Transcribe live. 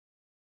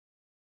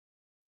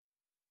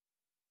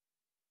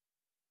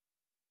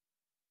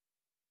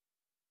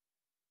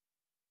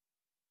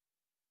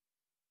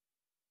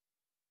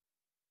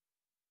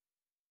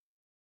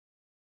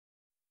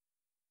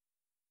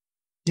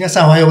皆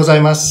さんおはようござ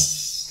いま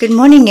す。Good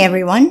morning,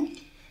 everyone.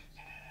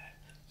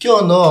 今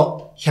日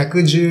の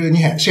112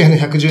編、詩編の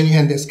112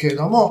編ですけれ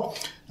ども、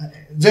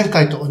前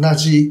回と同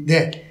じ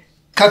で、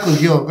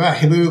各行が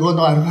ヘブル語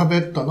のアルファベ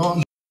ット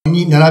の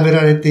に並べ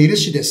られている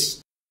詩で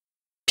す。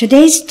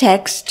Today's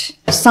text,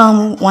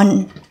 Psalm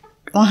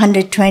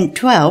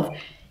 112,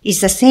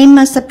 is the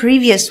same as the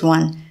previous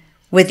one,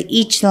 with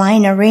each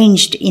line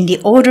arranged in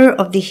the order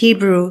of the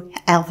Hebrew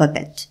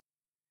alphabet.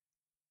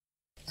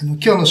 今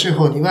日の手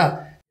法に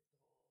は、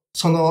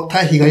その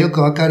対比がよ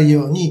くわかる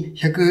ように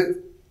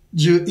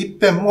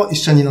111編も一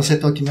緒に載せ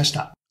ておきまし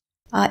た。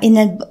In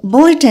the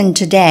bulletin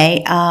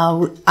today,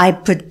 I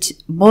put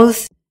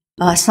both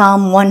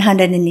Psalm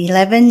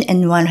 111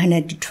 and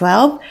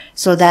 112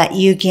 so that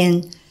you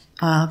can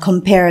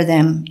compare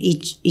them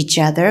each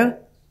other.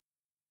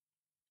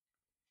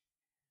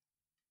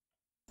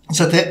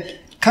 さ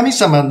て、神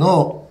様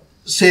の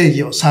正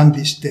義を賛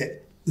美し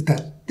て歌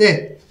っ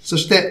て、そ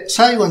して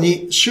最後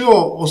に主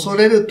を恐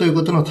れるという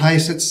ことの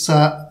大切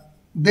さ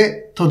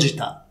で閉じ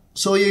た。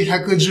そういう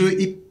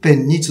111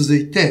編に続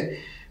いて、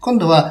今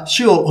度は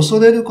主を恐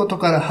れること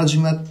から始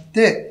まっ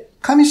て、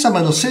神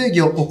様の正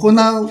義を行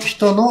う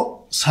人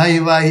の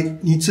幸い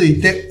につい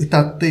て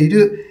歌ってい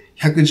る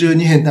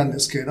112編なんで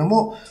すけれど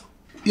も、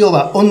要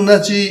は同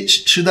じ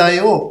主題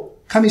を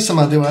神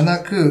様ではな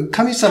く、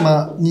神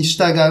様に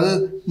従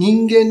う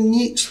人間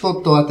にスポ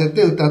ットを当て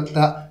て歌っ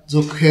た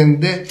続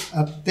編で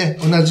あって、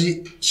同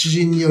じ詩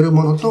人による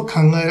ものと考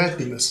えられ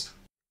ています。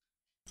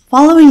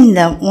Following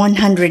the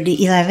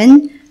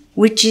 111,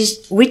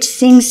 which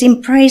sings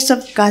in praise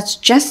of God's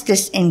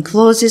justice and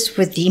closes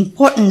with the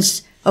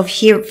importance of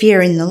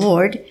fearing the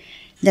Lord,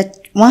 the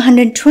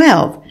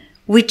 112,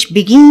 which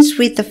begins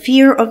with the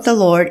fear of the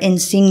Lord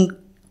and sings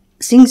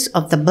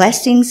of the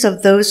blessings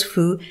of those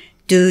who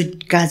do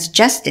God's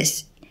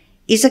justice,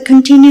 is a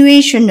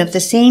continuation of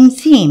the same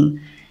theme,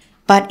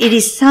 but it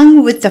is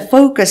sung with the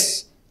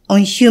focus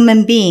on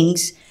human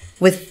beings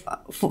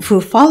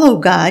who follow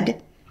God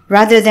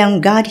rather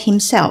than God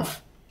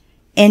himself,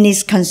 and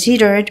is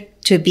considered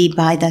to be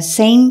by the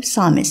same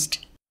psalmist.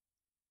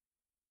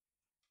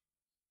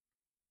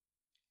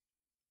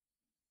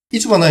 い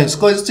つものように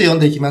少しずつ読ん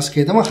でいきますけ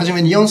れども、はじ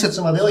めに4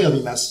節までを読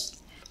みま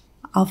す。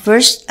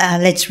First,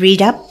 let's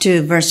read up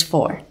to verse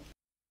 4.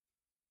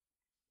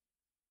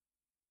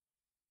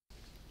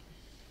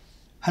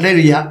 ハレ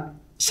ルヤ、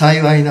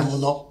幸いなも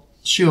の、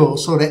主を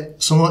恐れ、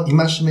その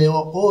戒め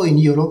を大い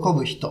に喜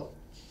ぶ人。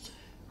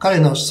彼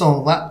の子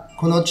孫は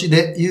この地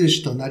で有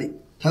志となり、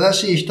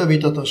正しい人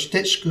々とし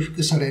て祝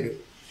福され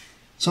る。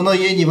その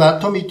家に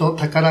は富と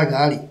宝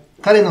があり、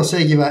彼の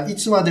正義はい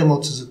つまでも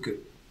続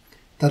く。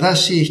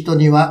正しい人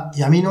には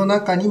闇の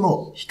中に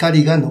も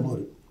光が昇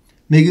る。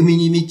恵み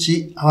に満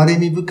ち、憐れ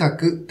み深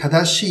く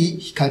正しい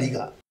光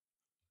が。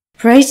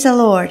Praise the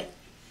Lord.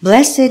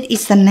 Blessed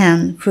is the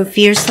man who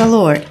fears the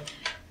Lord,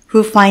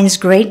 who finds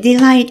great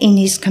delight in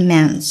his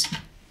commands.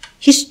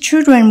 His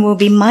children will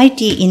be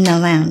mighty in the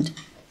land.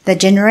 The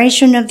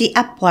generation of the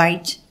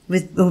upright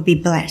will be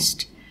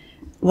blessed.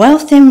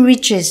 Wealth and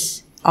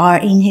riches are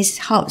in his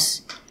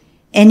house,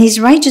 and his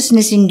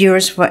righteousness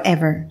endures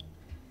forever.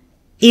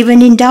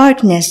 Even in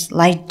darkness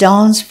light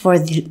dawns for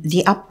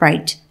the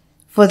upright,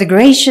 for the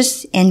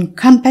gracious and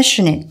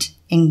compassionate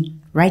and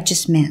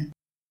righteous man.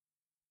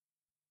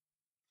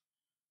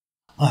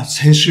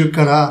 先週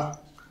から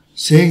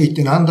正義っ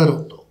て何だろ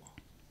うと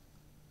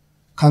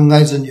考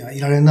えずにはい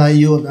られな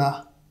いよう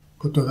な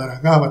事柄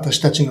が私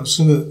たちの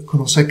住むこ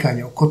の世界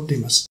に起こってい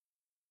ます。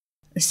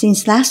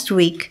Since last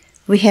week,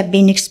 we have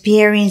been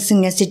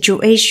experiencing a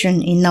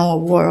situation in our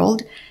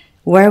world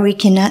where we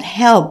cannot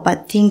help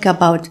but think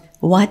about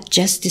what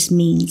justice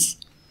means.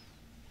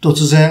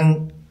 突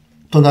然、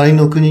隣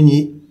の国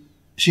に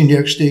侵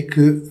略してい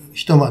く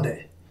人ま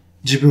で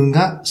自分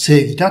が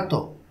正義だ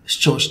と主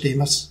張してい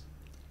ます。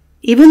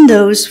Even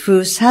those who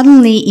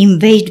suddenly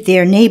invade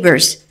their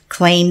neighbors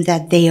claim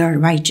that they are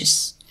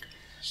righteous.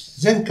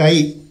 前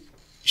回、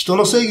人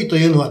の正義と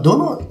いうのは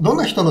どん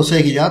な人の正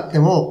義であって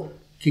も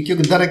結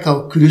局誰か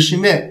を苦し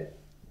め、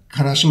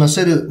悲しま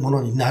せるも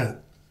のになる。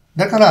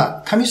だか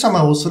ら神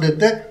様を恐れ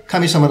て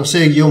神様の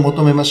正義を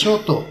求めましょ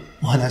うと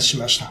お話しし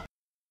ました。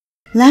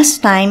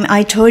Last time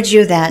I told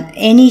you that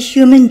any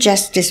human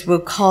justice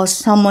will cause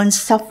someone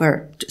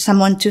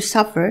to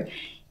suffer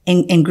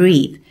and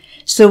grieve.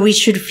 So we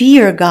should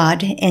fear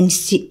God and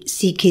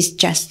seek His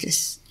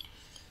justice.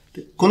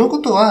 このこ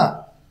と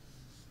は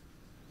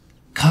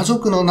家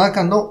族の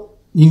中の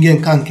人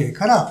間関係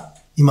から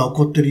今起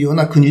こっているよう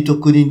な国と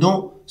国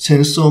の戦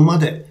争ま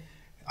で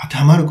当て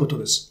はまること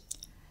です。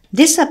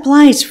This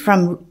applies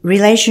from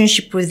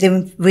relationship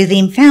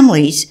within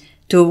families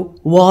to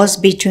wars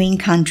between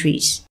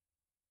countries.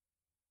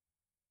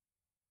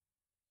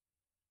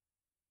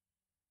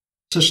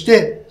 そし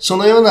てそ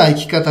のような生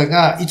き方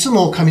がいつ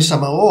も神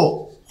様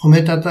を褒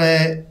めたた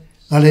え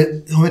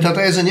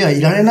ずには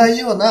いられない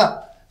よう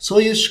な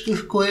そういう祝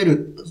福を得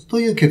ると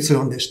いう結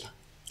論でした。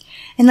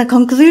And the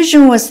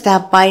conclusion was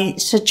that by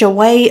such a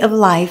way of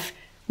life,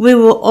 we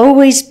will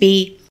always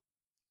be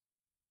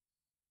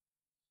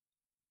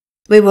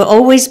We will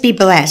always be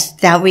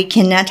blessed that we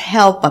cannot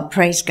help but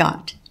praise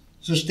God.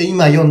 そして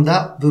今読ん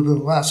だ部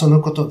分はそ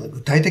のことが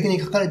具体的に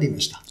書かれていま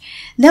した。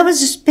That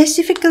was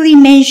specifically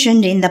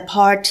mentioned in the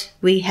part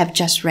we have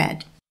just read.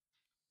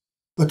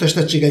 私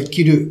たちが生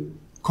きる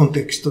コン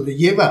テクストで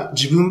言えば、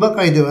自分ば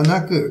かりでは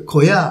なく、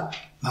子や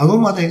孫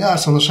までが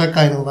その社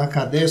会の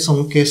中で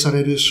尊敬さ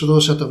れる指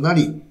導者とな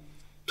り、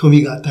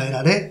富が与え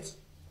られ、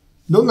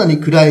どんなに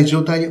暗い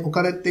状態に置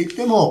かれてい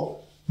て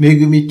も、恵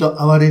みと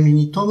憐れみ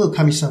に富む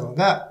神様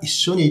が一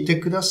緒にいて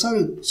くださ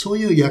る、そう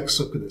いう約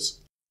束で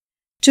す。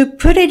To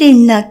put it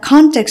in the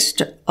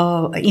context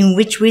in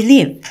which we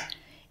live,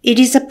 it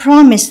is a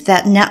promise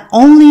that not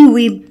only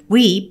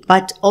we,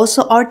 but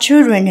also our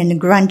children and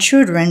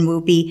grandchildren will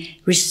be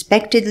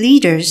respected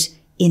leaders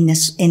in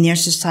their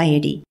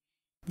society,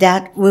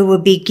 that we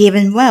will be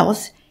given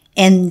wealth,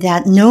 and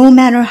that no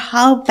matter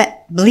how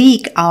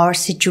bleak our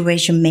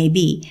situation may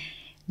be,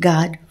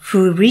 God,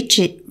 who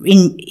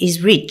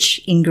is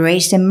rich in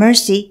grace and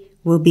mercy,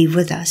 will be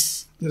with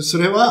us. そ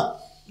れは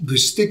物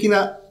質的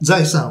な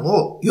財産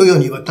を世々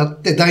にわた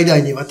って代々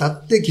にわた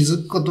って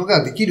築くこと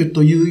ができる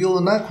というよ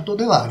うなこと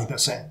ではありま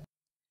せん。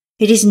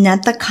It is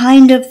not the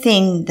kind of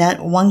thing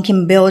that one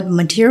can build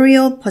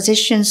material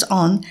possessions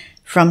on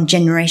from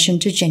generation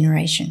to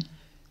generation.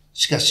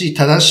 しかし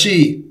正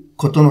しい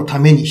ことのた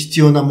めに必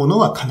要なもの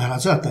は必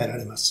ず与えら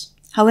れます。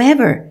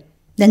However,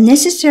 the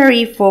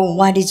necessary for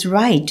what is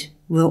right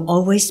will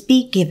always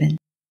be given.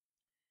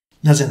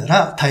 なぜな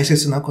ら大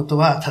切なこと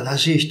は正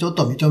しい人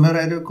と認め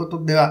られるこ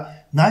とでは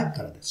ない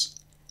からです。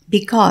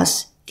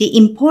Because the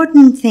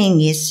important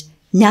thing is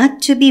not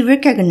to be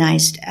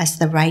recognized as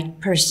the right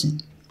person.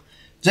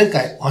 前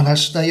回お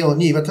話ししたよう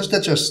に私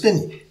たちはすで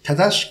に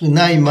正しく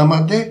ないま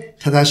まで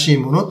正しい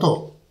もの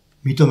と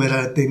認め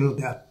られているの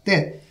であっ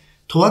て、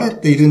問われ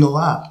ているの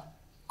は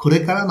こ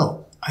れから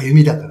の歩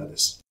みだからで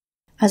す。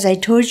As I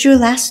told you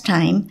last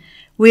time,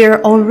 we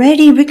are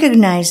already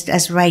recognized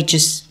as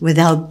righteous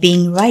without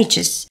being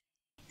righteous.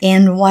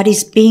 And what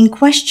is being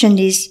questioned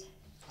is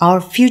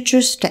our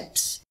future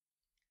steps.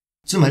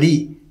 つま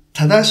り、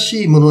正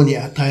しいものに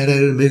与えられ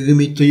る恵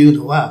みという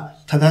のは、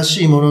正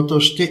しいものと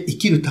して生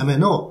きるため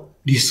の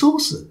リソー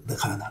スだ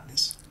からなんで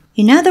す。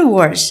In other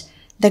words,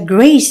 the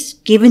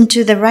grace given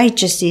to the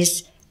righteous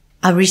is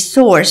a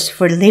resource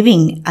for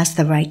living as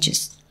the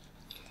righteous.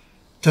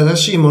 正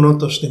しいもの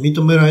として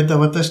認められた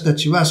私た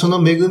ちは、その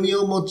恵み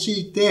を用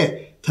い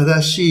て、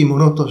正しいも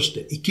のとし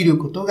て生きる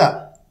こと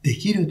がで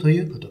きると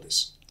いうことで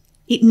す。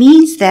It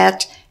means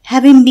that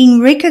having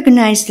been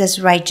recognized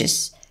as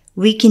righteous,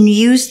 we can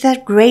use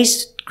that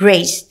grace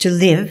to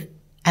live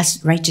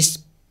as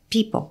righteous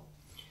people.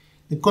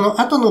 こ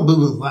の後の部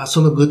分はそ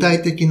の具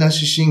体的な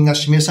指針が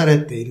示され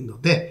ているの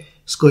で、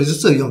少しず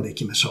つ読んでい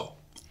きましょ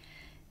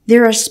う。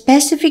There are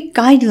specific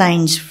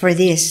guidelines for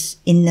this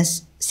in the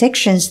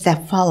sections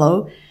that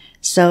follow,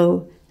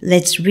 so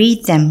let's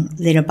read them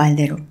little by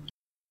little.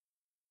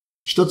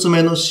 一つ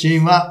目の指針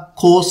は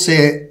公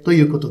正と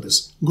いうことで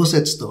す。5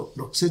節と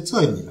6節を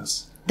読みま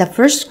す。The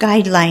first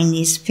guideline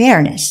is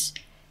fairness.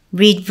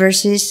 Read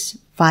verses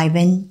 5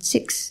 and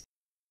 6.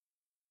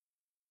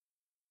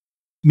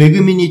 恵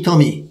みに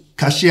富み、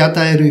貸し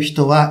与える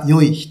人は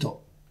良い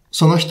人。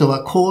その人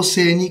は公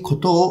正にこ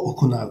とを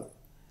行う。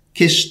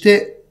決し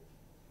て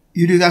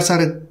揺るがさ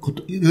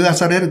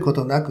れるこ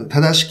となく、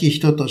正しき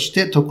人とし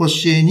て常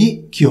しえ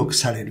に記憶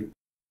される。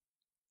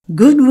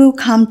Good will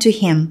come to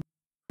him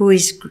who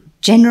is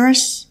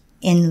generous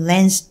and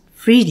lends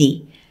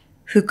freely,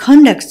 who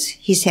conducts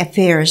his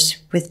affairs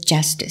with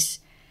justice.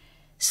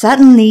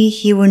 Suddenly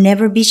he will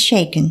never be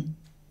shaken.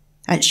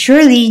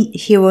 Surely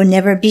he will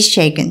never be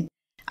shaken.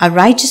 A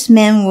righteous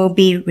man will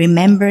be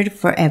remembered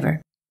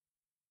forever.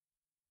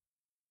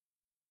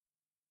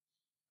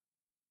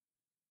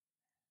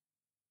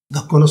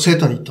 学校の生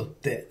徒にとっ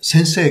て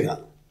先生が、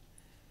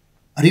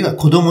あるいは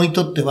子供に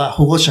とっては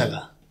保護者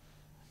が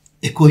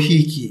エコ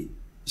ひいき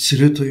す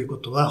るというこ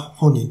とは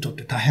本人にとっ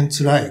て大変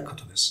辛いこ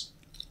とです。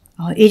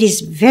It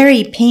is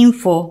very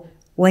painful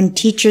when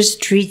teachers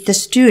treat the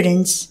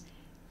students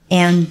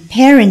and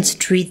parents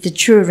treat the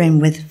children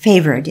with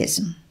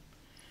favoritism.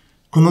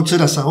 この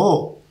辛さ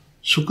を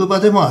職場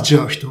でも味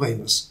わう人がい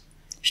ます。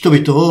人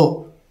々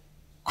を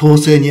公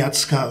正に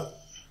扱う。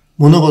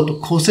物事を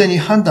公正に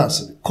判断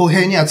する。公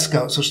平に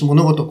扱う。そして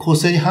物事を公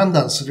正に判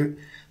断する。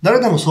誰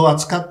でもそう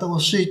扱ってほ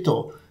しい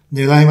と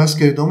願います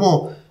けれど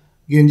も、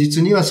現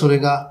実にはそれ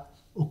が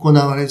行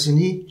われず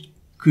に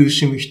苦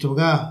しむ人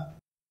が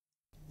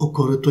起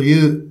こると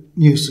いう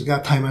ニュースが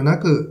絶え間な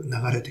く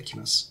流れてき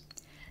ます。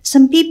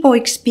Some people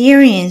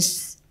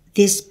experience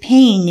this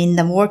pain in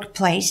the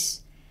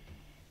workplace.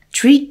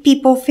 Treat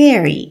people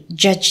fairly,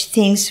 judge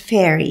things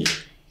fairly.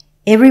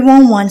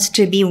 Everyone wants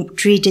to be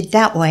treated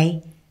that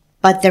way,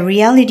 but the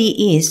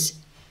reality is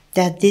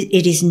that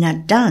it is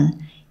not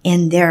done,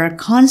 and there are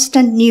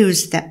constant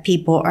news that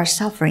people are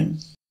suffering.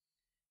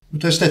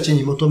 私たち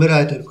に求めら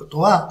れていること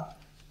は、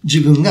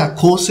自分が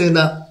公正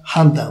な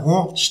判断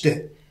をし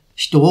て、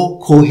人を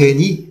公平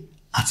に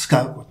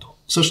扱うこと。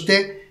そし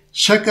て、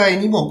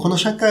この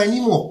社会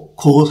にも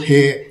公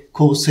平、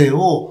公正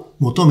を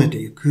求め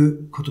てい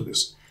くことで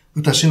す。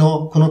私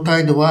のこの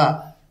態度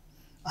は、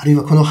あるい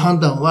はこの判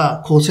断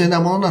は公正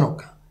なものなの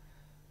か、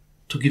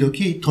時々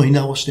問い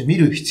直してみ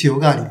る必要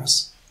がありま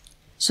す。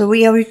So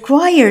we are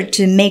required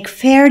to make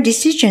fair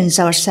decisions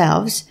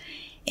ourselves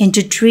and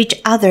to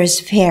treat others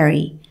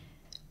fairly.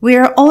 We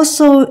are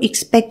also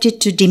expected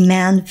to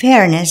demand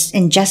fairness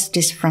and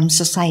justice from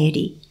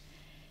society.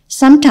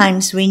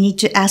 Sometimes we need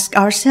to ask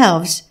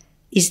ourselves,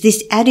 is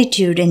this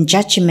attitude and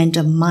judgment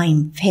of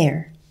mine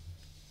fair?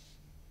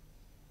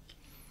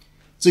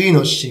 次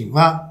の指針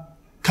は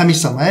神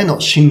様へ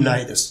の信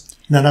頼です。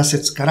7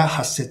節から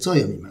8節を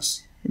読みま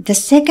す。The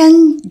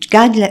second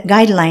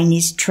guideline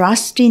is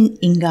trusting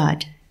in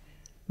God,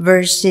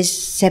 verses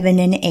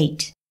 7 and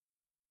 8.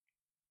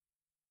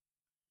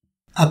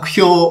 悪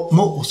評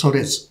も恐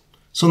れず、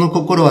その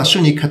心は主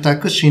に固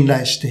く信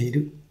頼してい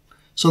る。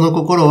その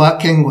心は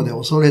堅固で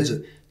恐れ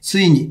ず、つ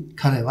いに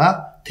彼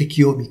は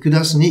敵を見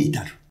下すに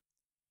至る。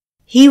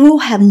He will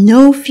have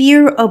no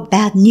fear of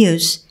bad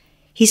news.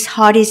 His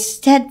heart is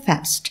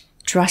steadfast,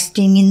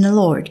 trusting in the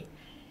Lord.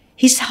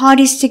 His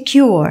heart is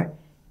secure.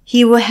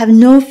 He will have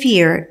no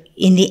fear.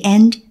 In the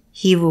end,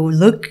 he will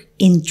look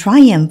in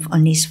triumph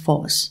on his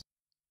foes.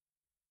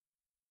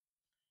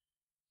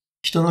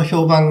 人の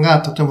評判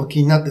がとても気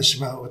になって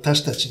しまう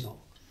私たちの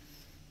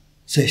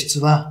性質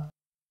は、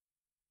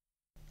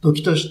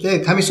時として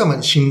神様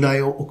に信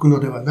頼を置くの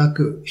ではな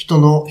く、人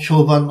の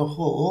評判の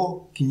方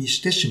を気に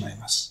してしまい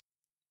ます。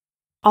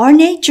Our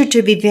nature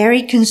to be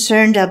very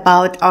concerned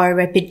about our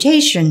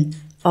reputation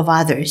of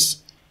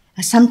others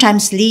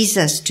sometimes leads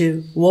us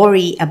to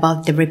worry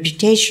about the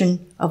reputation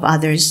of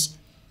others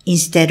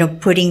instead of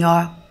putting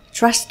our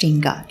trust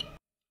in God.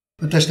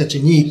 私たち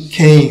に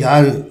権威が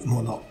ある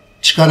もの、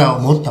力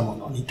を持ったも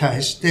のに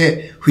対し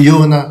て不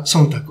要な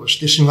忖度をし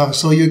てしまう、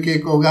そういう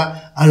傾向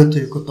があると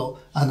いうこと、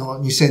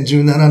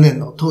2017年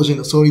の当時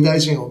の総理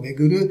大臣をめ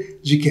ぐる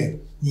事件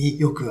に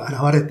よく現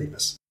れていま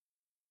す。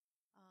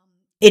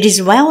It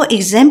is well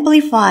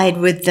exemplified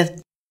with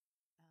the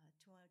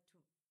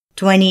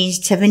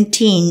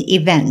 2017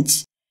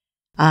 events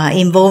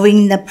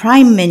involving the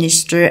Prime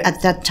Minister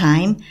at that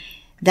time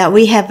that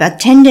we have a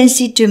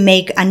tendency to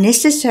make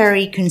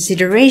unnecessary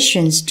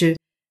considerations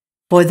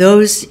for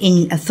those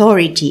in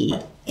authority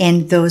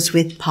and those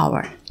with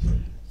power.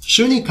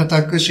 主に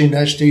固く信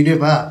頼していれ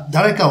ば、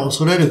誰かを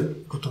恐れ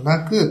ること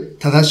なく、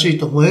正しい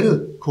と思え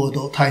る行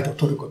動、態度を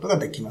取ることが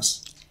できま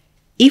す。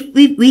If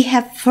we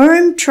have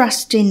firm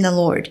trust in the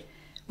Lord,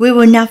 we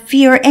will not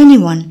fear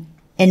anyone,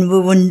 and we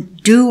will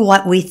do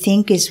what we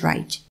think is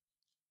right.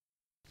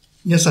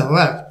 皆さん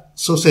は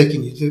創世記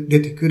に出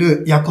てく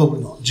るヤコブ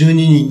の12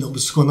人の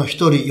息子の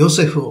一人、ヨ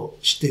セフを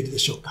知っているで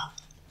しょうか？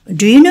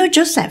 Do you know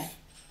Joseph,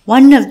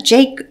 one of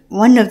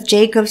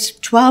Jacob's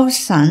 12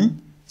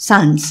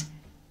 sons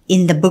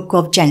in the book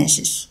of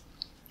Genesis?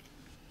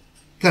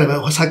 彼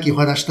はさっきお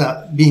話し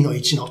た B の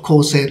1の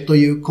公正と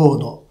いう項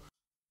の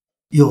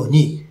よう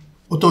に、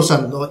お父さ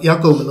んのヤ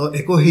コブの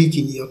エコひい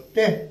きによっ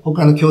て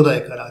他の兄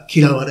弟から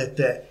嫌われ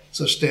て、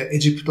そしてエ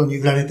ジプトに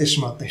売られて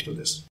しまった人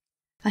です。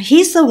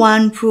He's the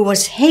one who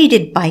was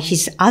hated by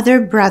his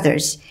other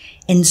brothers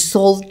and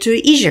sold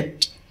to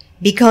Egypt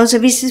because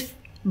of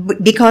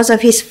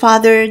his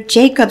father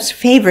Jacob's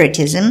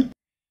favoritism,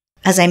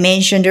 as I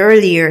mentioned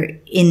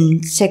earlier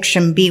in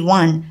section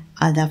B1,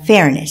 the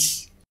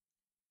fairness.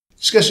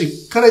 しか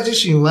し彼自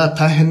身は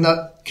大変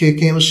な経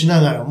験をしな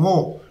がら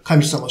も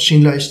神様を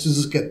信頼し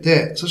続け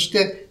て、そし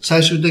て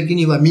最終的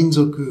には民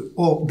族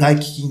を大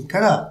飢饉か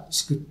ら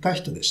救った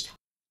人でした。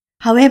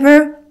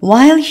However,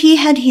 while he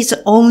had his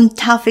own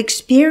tough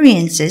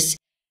experiences,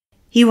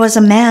 he was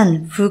a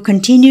man who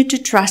continued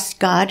to trust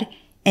God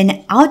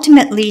and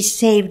ultimately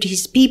saved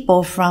his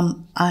people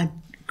from a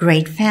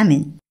great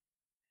famine.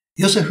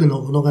 ヨセフ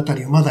の物語を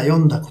まだ読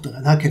んだこと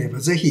がなければ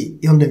ぜひ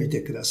読んでみて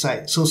くださ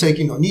い。創世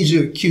記の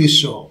29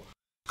章、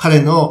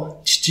彼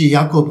の父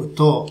ヤコブ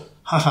と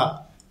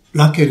母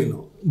ラケル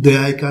の出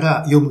会いか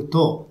ら読む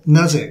と、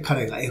なぜ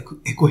彼がエ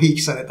コひい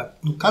きされた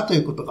のかとい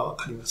うことがわ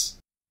かります。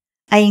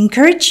I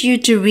encourage you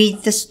to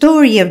read the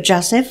story of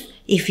Joseph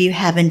if you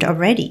haven't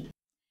already.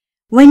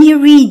 When you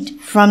read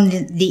from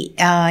the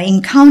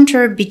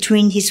encounter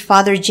between his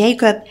father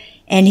Jacob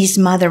and his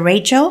mother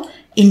Rachel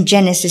in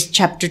Genesis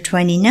chapter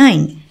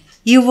 29,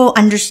 you will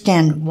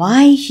understand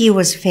why he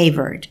was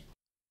favored.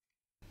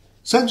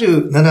 創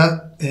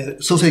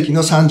世記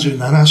の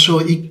37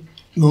章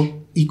の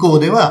以降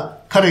では、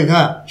彼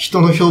が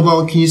人の評判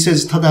を気にせ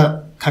ず、た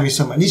だ神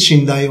様に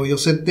信頼を寄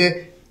せ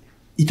て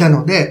いた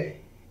の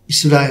で、イ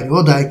スラエル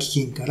を大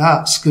飢饉か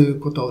ら救う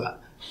ことが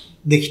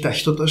できた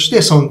人とし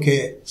て尊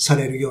敬さ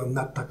れるように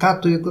なったか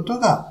ということ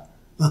が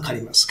わか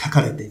ります。書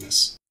かれていま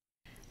す。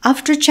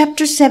After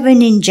chapter 7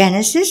 in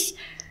Genesis,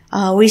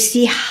 we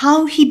see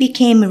how he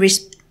became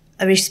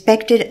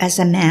respected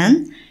as a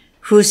man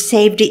who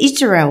saved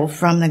Israel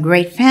from a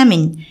great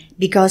famine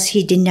because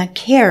he did not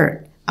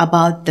care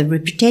about the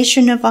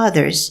reputation of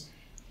others,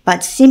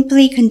 but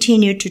simply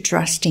continued to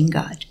trust in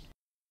God.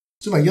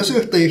 つまりヨセ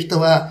フという人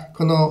は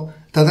この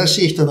正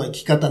しい人の生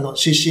き方の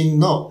指針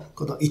の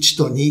この1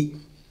と2、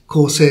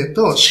公正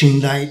と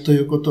信頼とい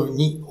うこと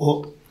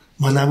を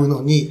学ぶ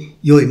のに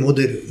良いモ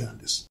デルなん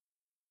です。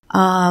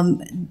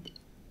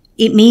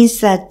It means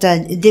that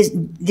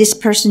this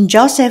person,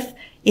 Joseph,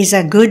 is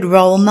a good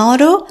role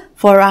model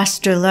for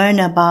us to learn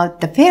about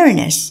the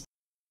fairness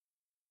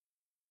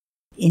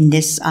in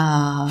this,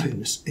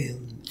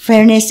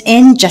 fairness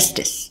and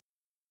justice.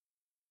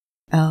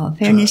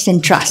 Fairness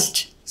and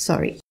trust.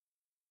 Sorry.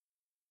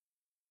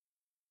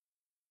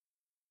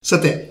 さ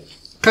て、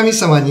神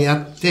様にあ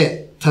っ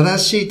て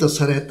正しいと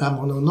された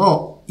もの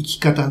の生き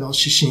方の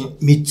指針、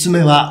三つ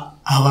目は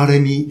憐れ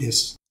みで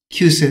す。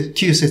9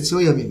節を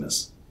読みま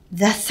す。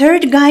The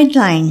third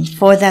guideline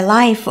for the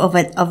life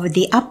of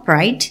the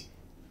upright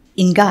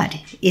in God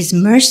is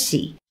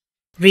mercy.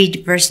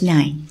 Read verse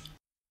 9.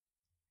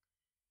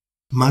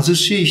 貧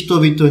しい人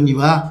々に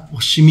は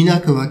惜しみな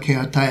く分け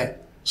与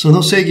え、そ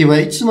の正義は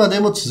いつまで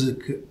も続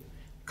く。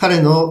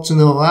彼の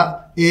角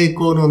は栄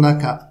光の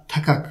中、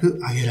高く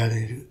上げら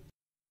れる。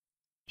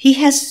He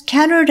has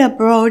scattered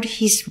abroad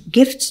his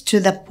gifts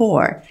to the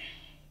poor.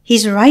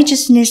 His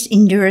righteousness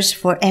endures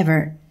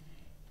forever.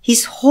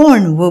 His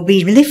horn will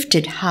be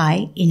lifted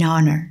high in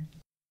honor.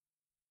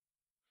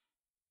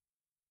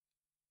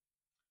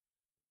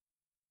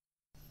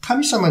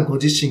 神様ご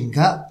自身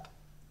が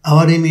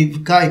憐れみ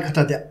深い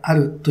方であ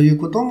るという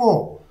こと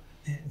も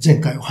前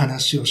回お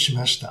話をし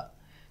ました。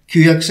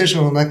旧約聖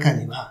書の中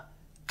には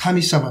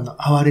神様の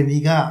憐れ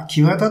みが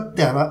際立っ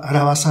て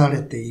表さ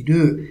れてい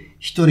る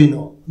一人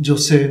の女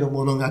性の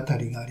物語があ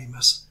り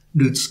ます。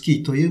ルツ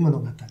キという物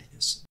語で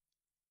す。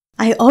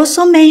I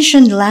also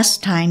mentioned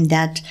last time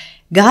that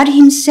God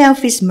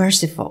himself is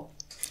merciful.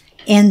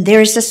 And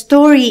there is a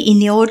story in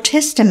the Old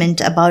Testament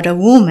about a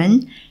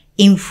woman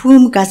in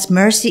whom God's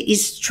mercy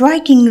is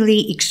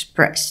strikingly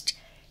expressed.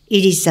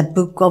 It is the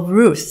book of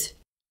Ruth.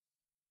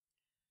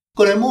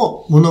 これ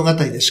も物語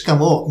で、しか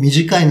も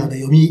短いので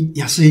読み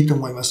やすいと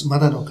思います。ま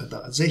だの方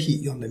はぜひ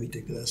読んでみ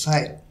てくださ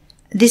い。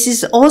This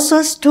is also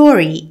a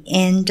story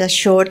and a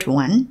short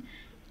one,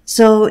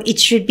 so it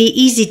should be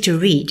easy to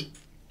read.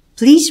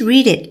 Please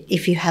read it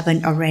if you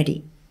haven't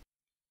already.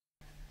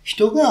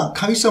 人が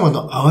神様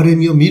の憐れ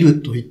みを見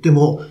ると言って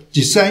も、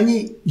実際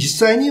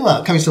に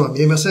は神様は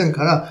見えません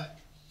から、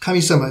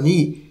神様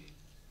に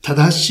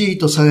正しい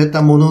とされ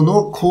たもの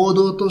の行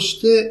動と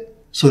して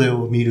それ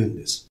を見るん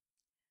です。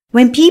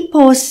When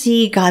people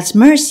see God's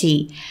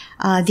mercy,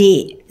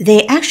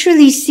 they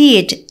actually see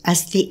it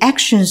as the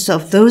actions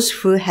of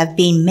those who have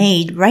been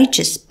made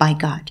righteous by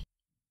God.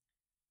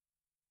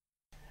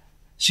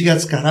 4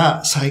月か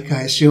ら再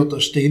開しよう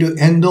としている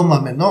エンドウ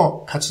豆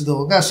の活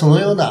動がその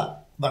ような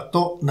場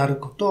となる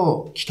こと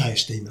を期待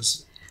していま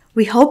す。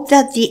We hope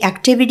that the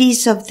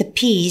activities of the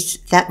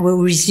peace that will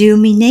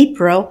resume in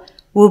April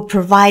will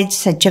provide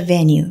such a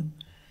venue.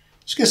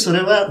 しかしそ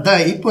れは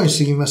第一歩に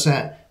過ぎませ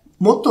ん。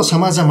もっと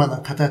様々な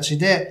形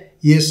で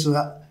イエス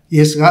が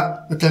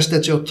私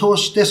たちを通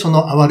してそ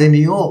の憐れ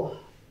みを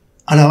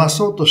表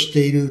そうとし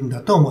ているん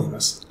だと思いま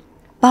す。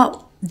But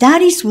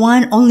that is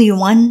only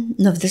one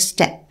of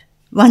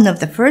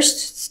the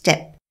first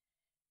step.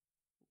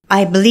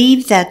 I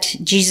believe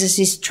that Jesus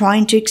is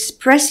trying to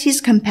express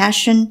his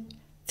compassion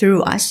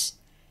through us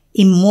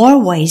in more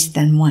ways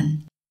than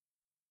one.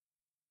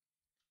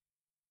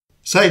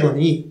 最後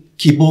に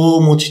希望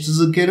を持ち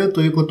続ける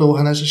ということをお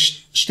話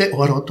しして終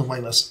わろうと思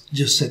います。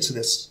10節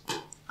です。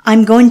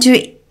I'm going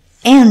to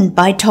end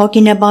by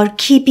talking about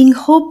keeping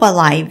hope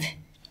alive.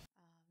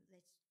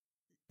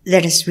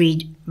 Let us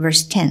read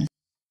verse 10.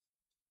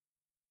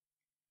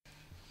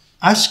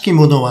 悪しき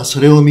者はそ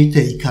れを見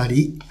て怒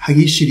り、歯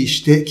ぎしり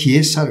して消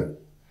え去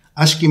る。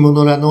悪しき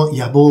者らの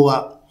野望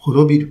は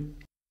滅びる。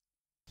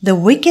The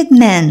wicked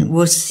man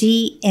will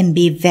see and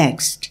be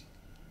vexed.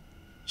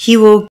 He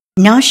will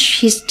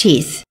gnash his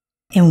teeth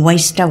and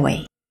waste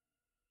away.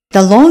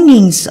 The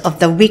longings of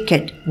the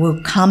wicked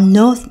will come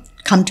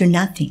to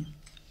nothing.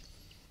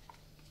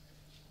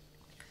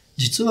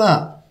 実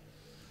は、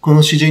こ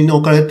の詩人の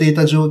置かれてい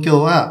た状況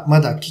は、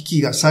まだ危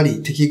機が去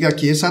り、敵が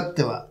消え去っ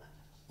ては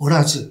お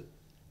らず、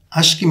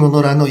悪しき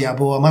者らの野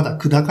望はまだ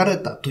砕かれ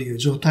たという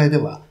状態で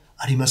は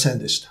ありません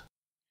でした。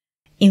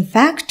In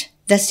fact,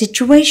 the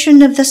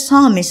situation of the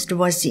psalmist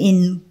was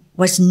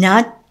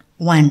not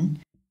one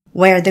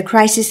where the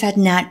crisis had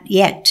not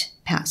yet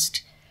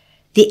passed.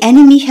 The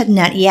enemy had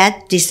not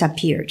yet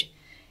disappeared,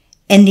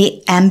 and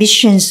the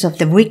ambitions of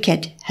the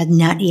wicked had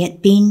not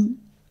yet been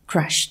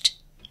crushed.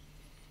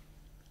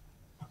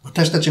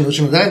 私たちのう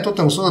ちの誰にとっ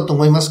てもそうだと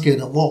思いますけれ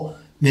ども、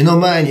目の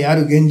前にあ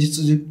る現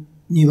実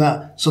に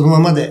はそのま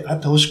まであっ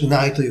てほしく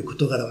ないという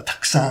事柄はた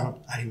くさん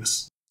ありま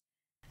す。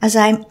As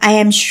I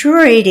am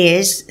sure it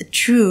is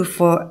true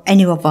for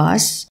any of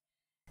us,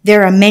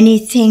 there are many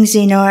things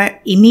in our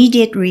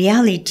immediate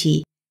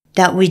reality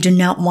that we do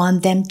not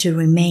want them to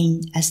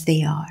remain as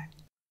they are.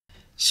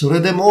 それ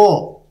で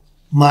も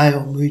前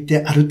を向い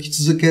て歩き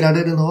続けら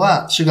れるの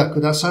は主がく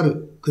ださ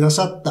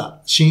っ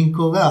た信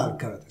仰がある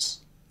からで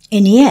す。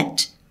And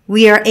yet,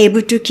 we are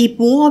able to keep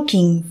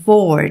walking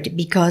forward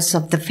because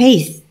of the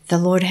faith the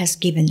Lord has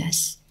given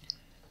us.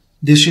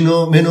 弟子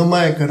の目の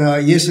前から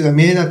イエスが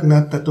見えなくな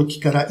った時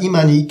から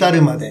今に至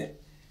るまで、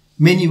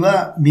目に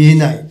は見え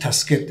ない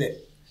助け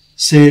て、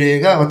聖霊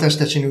が私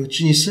たちのう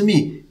ちに住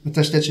み、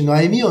私たちの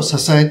歩みを支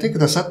えてく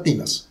ださってい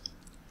ます。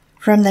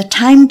From the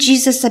time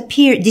Jesus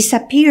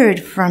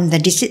disappeared from the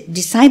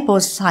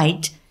disciples'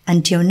 sight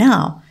until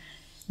now,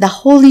 the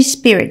Holy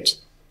Spirit,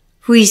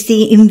 who is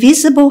the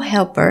invisible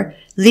helper,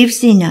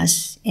 lives in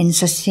us and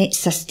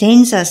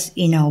sustains us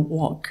in our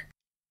walk.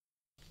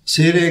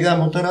 聖霊が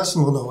もたらす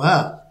もの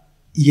は、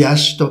癒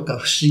しとか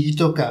不思議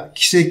とか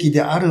奇跡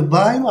である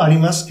場合もあり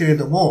ますけれ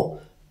ど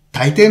も、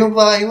大抵の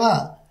場合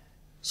は、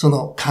そ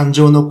の感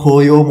情の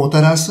高揚をも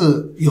たら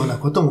すような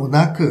ことも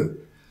な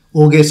く、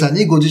大げさ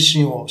にご自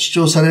身を主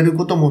張される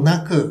ことも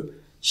な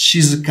く、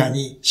静か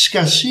に、し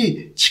か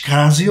し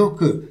力強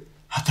く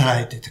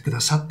働いていてく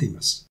ださってい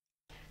ます。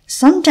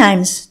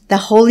Sometimes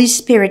the Holy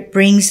Spirit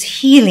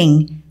brings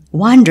healing,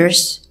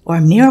 wonders, or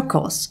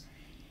miracles,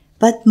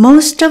 but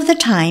most of the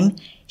time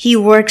He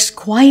works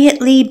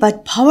quietly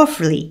but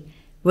powerfully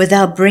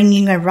without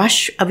bringing a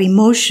rush of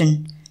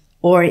emotion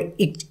or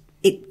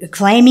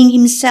claiming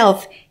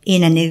Himself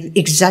in an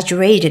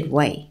exaggerated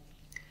way.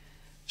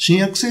 新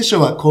約聖書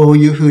はこう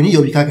いうふうに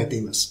呼びかけて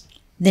います。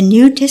The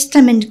New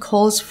Testament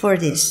calls for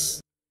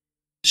this.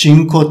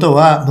 信仰と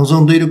は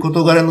望んでいる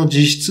事柄の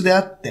実質であ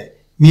っ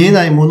て、見え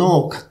ないもの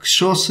を確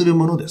証する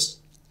もので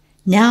す。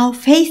Now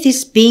faith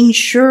is being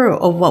sure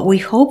of what we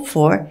hope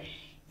for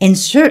and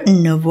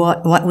certain of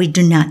what we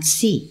do not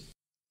see.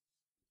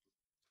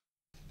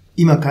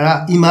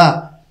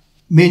 今、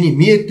目に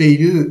見えてい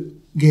る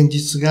現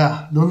実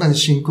がどんなに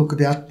深刻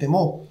であって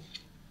も、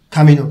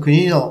神の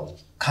国の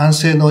完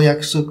成の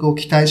約束を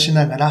期待し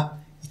ながら、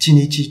一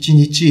日一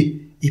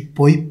日、一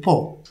歩一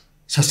歩、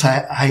支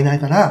え合いな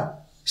がら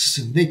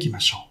進んでいきま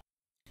しょう。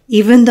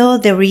Even though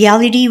the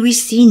reality we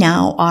see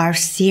now are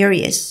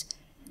serious,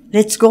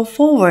 let's go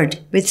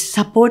forward with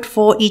support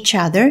for each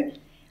other,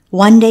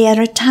 one day at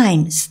a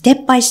time,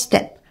 step by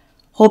step,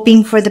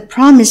 hoping for the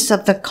promise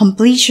of the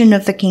completion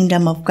of the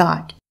kingdom of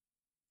God.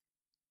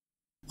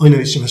 お祈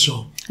りしまし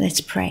ょう。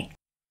Let's pray.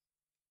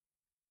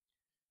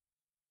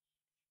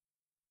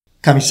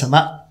 神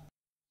様、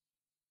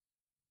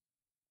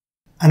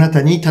あな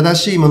たに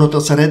正しいもの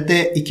とされ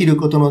て生きる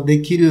ことの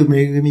できる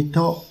恵み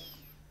と、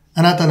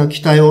あなたの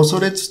期待を恐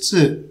れつ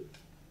つ、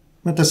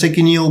また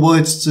責任を覚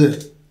えつ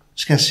つ、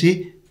しか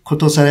し、こ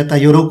とされた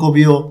喜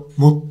びを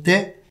持っ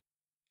て、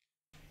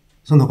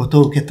そのこ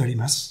とを受け取り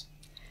ます。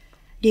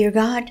Dear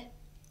God,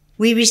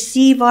 we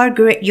receive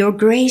your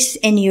grace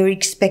and your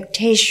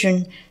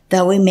expectation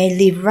that we may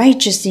live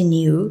righteous in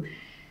you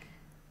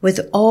with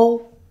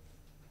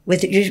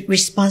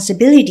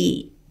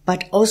responsibility,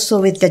 but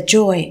also with the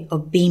joy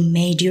of being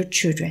made your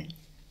children.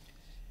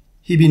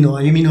 日々の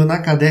歩みの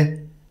中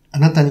で、あ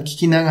なたに聞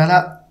きなが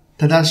ら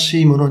正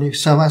しいものにふ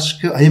さわし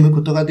く歩む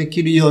ことがで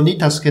きるように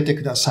助けて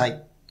くださ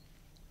い。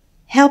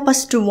Help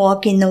us to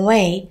walk in a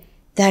way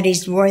that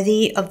is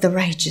worthy of the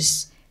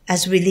righteous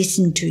as we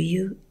listen to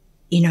you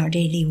in our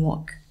daily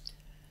walk.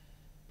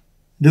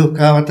 どう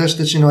か私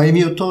たちの歩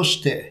みを通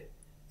して、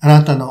あ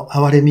なたの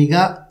憐れみ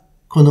が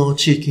この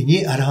地域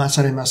に表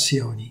されます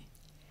ように。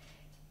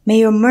May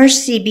your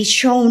mercy be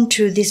shown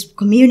to this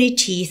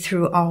community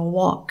through our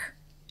walk.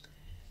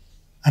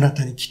 あな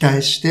たに期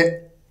待し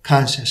て、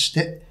感謝し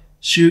て、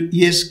主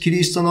イエス・キ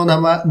リストの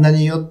名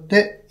によっ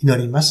て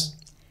祈ります。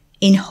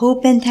In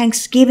hope and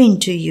thanksgiving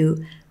to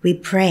you, we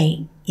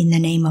pray in the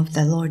name of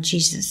the Lord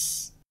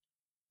Jesus.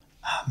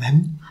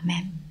 Amen.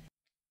 Amen.